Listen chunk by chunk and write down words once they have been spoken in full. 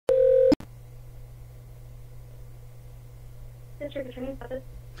District Attorney's Office.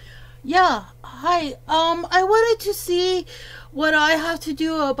 Yeah, hi. I wanted to see what I have to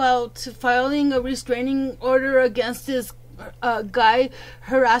do about filing a restraining order against this guy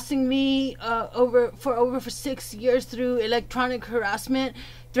harassing me for 6 years through electronic harassment,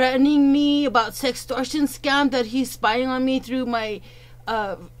 threatening me about sextortion scam that he's spying on me through my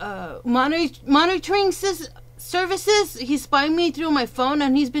monitoring services. He's spying me through my phone,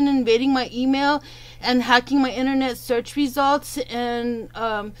 and he's been invading my email and hacking my internet search results and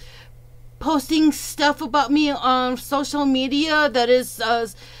posting stuff about me on social media that is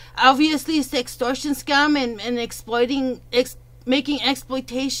obviously sextortion scam and making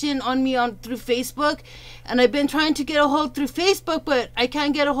exploitation on me through Facebook. And I've been trying to get a hold through Facebook, but I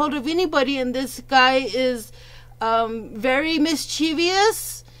can't get a hold of anybody, and this guy is very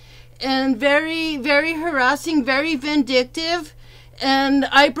mischievous and very, very harassing, very vindictive. And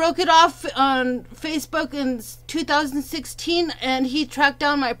I broke it off on Facebook in 2016, and he tracked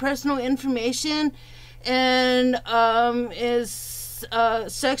down my personal information and is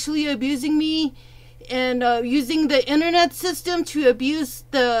sexually abusing me and using the internet system to abuse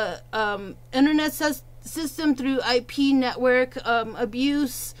the internet system through IP network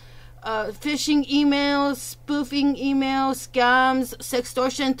abuse, phishing emails, spoofing emails, scams,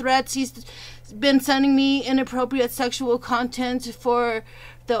 sextortion threats. He's been sending me inappropriate sexual content for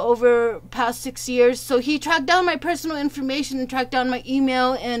the past 6 years. So he tracked down my personal information and tracked down my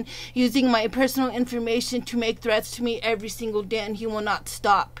email and using my personal information to make threats to me every single day, and he will not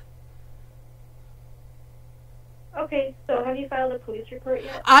stop. Okay, so have you filed a police report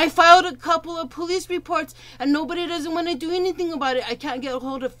yet? I filed a couple of police reports, and nobody doesn't want to do anything about it. I can't get a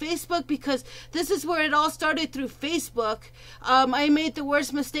hold of Facebook because this is where it all started, through Facebook. I made the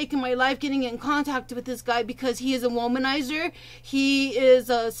worst mistake in my life getting in contact with this guy because he is a womanizer. He is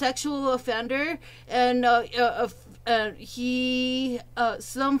a sexual offender, and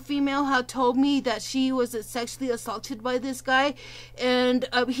some female had told me that she was sexually assaulted by this guy, and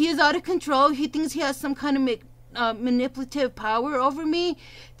he is out of control. He thinks he has some kind of manipulative power over me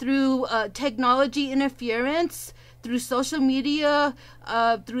through technology interference, through social media,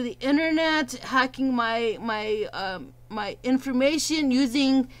 through the internet, hacking my information,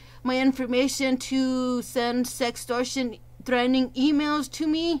 using my information to send sextortion threatening emails to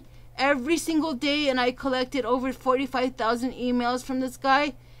me every single day. And I collected over 45,000 emails from this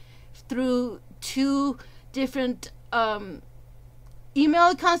guy through 2 different email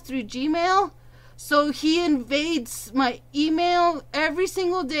accounts through Gmail. So he invades my email every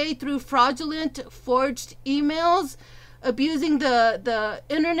single day through fraudulent, forged emails, abusing the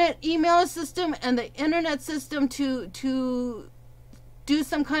internet email system and the internet system to do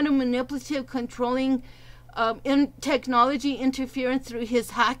some kind of manipulative, controlling in technology interference through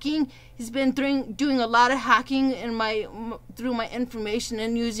his hacking. He's been doing a lot of hacking through my information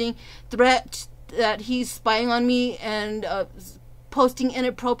and using threats that he's spying on me and posting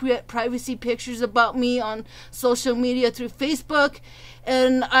inappropriate privacy pictures about me on social media through Facebook.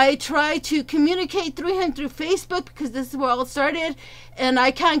 And I try to communicate through him through Facebook because this is where all started, and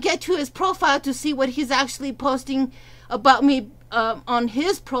I can't get to his profile to see what he's actually posting about me on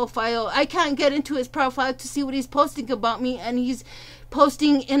his profile. I can't get into his profile to see what he's posting about me, and he's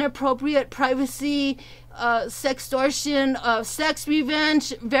posting inappropriate privacy, sextortion, sex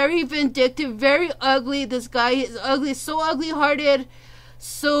revenge, very vindictive, very ugly. This guy is ugly, so ugly-hearted,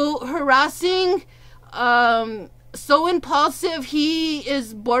 so harassing, so impulsive. He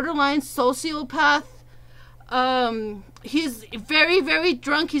is borderline sociopath. He's very, very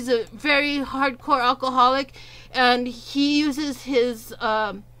drunk. He's a very hardcore alcoholic, and he uses his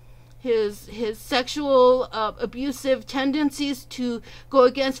sexual abusive tendencies to go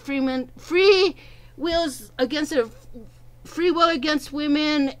against free will against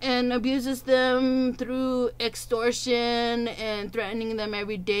women, and abuses them through extortion and threatening them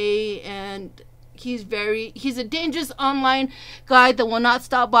every day. And he's a dangerous online guy that will not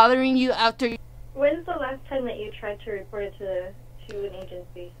stop bothering you after. When's the last time that you tried to report it to an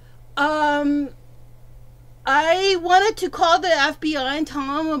agency? I wanted to call the FBI and tell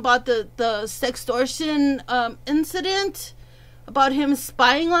them about the sextortion incident, about him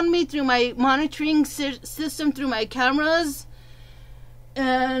spying on me through my monitoring system, through my cameras.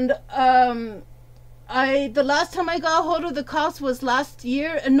 And the last time I got a hold of the cops was last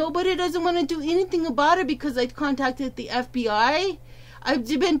year, and nobody doesn't want to do anything about it because I contacted the FBI. I've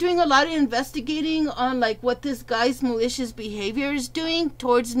been doing a lot of investigating on what this guy's malicious behavior is doing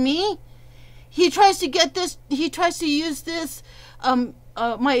towards me. He tries to use this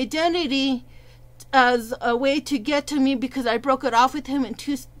my identity as a way to get to me because I broke it off with him in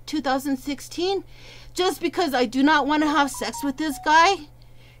 2016, just because I do not want to have sex with this guy.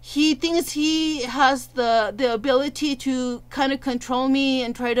 He thinks he has the ability to kind of control me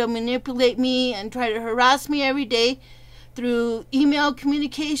and try to manipulate me and try to harass me every day through email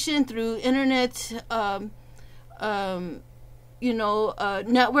communication, through internet,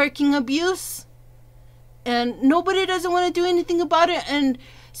 networking abuse. And nobody doesn't want to do anything about it. And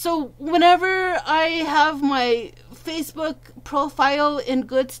so whenever I have my Facebook profile in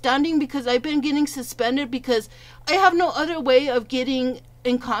good standing, because I've been getting suspended because I have no other way of getting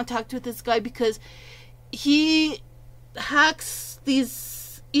in contact with this guy, because he hacks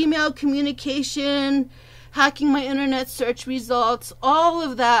these email communication, hacking my internet search results, all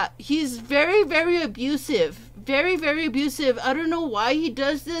of that. He's very, very abusive. Very, very abusive. I don't know why he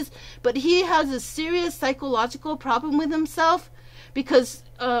does this, but he has a serious psychological problem with himself, because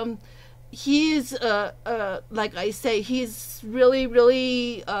he's like I say, he's really,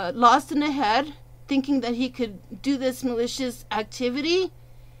 really lost in the head, thinking that he could do this malicious activity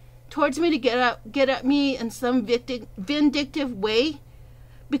towards me to get at me in some vindictive way,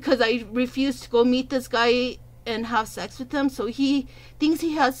 because I refuse to go meet this guy and have sex with him. So he thinks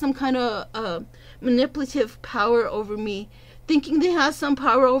he has some kind of manipulative power over me, thinking he has some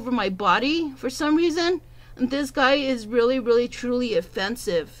power over my body for some reason. And this guy is really, really, truly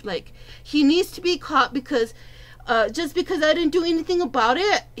offensive. Like, he needs to be caught, because just because I didn't do anything about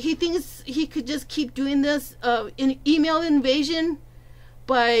it, he thinks he could just keep doing this in email invasion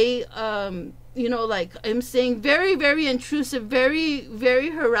by, like I'm saying, very, very intrusive, very, very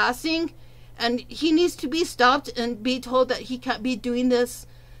harassing. And he needs to be stopped and be told that he can't be doing this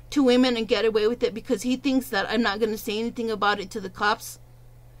to women and get away with it, because he thinks that I'm not going to say anything about it to the cops.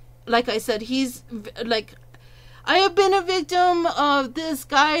 Like I said, he's like, I have been a victim of this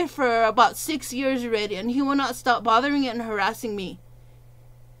guy for about 6 years already, and he will not stop bothering and harassing me.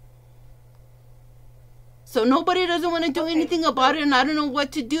 So nobody doesn't want to do anything about it, and I don't know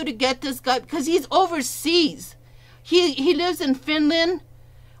what to do to get this guy, because he's overseas. He lives in Finland,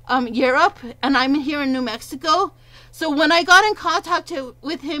 Europe, and I'm here in New Mexico. So when I got in contact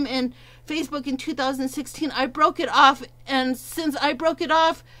with him in Facebook in 2016, I broke it off, and since I broke it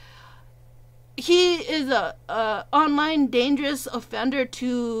off, he is a online dangerous offender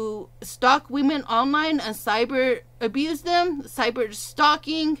to stalk women online and cyber abuse them, cyber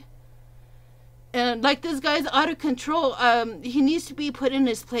stalking. And like, this guy's out of control. He needs to be put in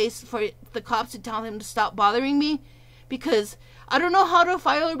his place for the cops to tell him to stop bothering me, because I don't know how to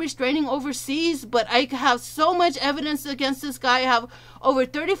file a restraining overseas, but I have so much evidence against this guy. I have over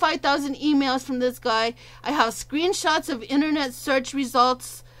 35,000 emails from this guy. I have screenshots of internet search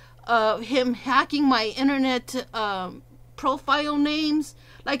results of him hacking my internet profile names.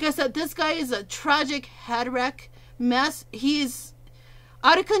 Like I said, this guy is a tragic head wreck mess. He's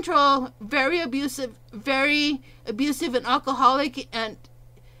out of control, very abusive and alcoholic, and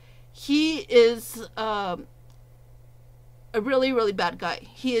he is a really, really bad guy.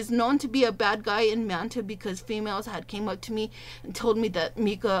 He is known to be a bad guy in Manta, because females had came up to me and told me that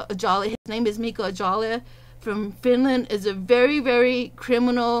Mika Ajala, his name is Mika Ajala, from Finland, is a very, very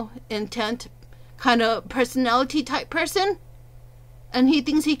criminal intent kind of personality type person. And he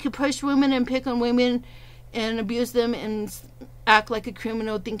thinks he could push women and pick on women and abuse them and act like a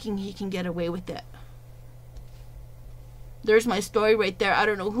criminal, thinking he can get away with it. There's my story right there. I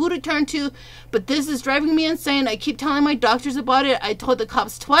don't know who to turn to, but this is driving me insane. I keep telling my doctors about it. I told the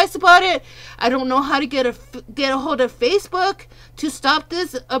cops twice about it. I don't know how to get a hold of Facebook to stop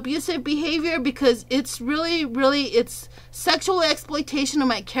this abusive behavior, because it's really, really, it's sexual exploitation of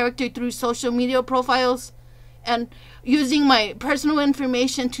my character through social media profiles and using my personal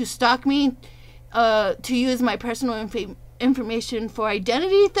information to stalk me, to use my personal information for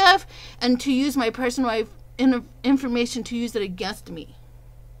identity theft, and to use my personal information to use it against me.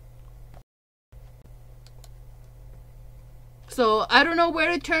 So I don't know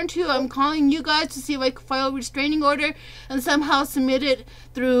where to turn to. I'm calling you guys to see if I can file a restraining order and somehow submit it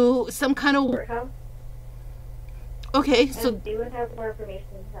through some kind of courthouse. Okay, and so they would have more information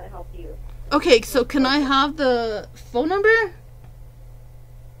how to help you. Okay, so can I have the phone number?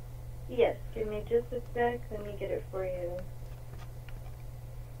 Yes, give me just a sec. Let me get it for you.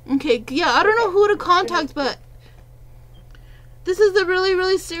 Okay, yeah, I don't know who to contact, but this is a really,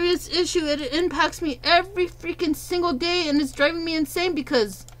 really serious issue. It impacts me every freaking single day, and it's driving me insane,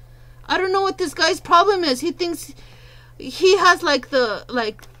 because I don't know what this guy's problem is. He thinks he has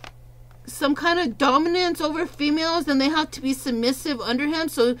some kind of dominance over females, and they have to be submissive under him,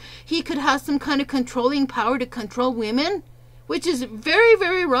 so he could have some kind of controlling power to control women, which is very,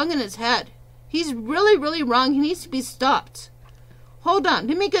 very wrong in his head. He's really, really wrong. He needs to be stopped. Hold on.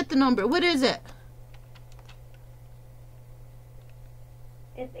 Let me get the number. What is it?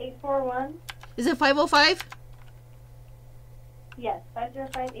 It's 841. Is it 505? Yes,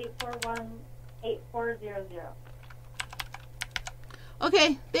 505-841-8400.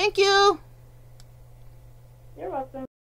 Okay. Thank you. You're welcome.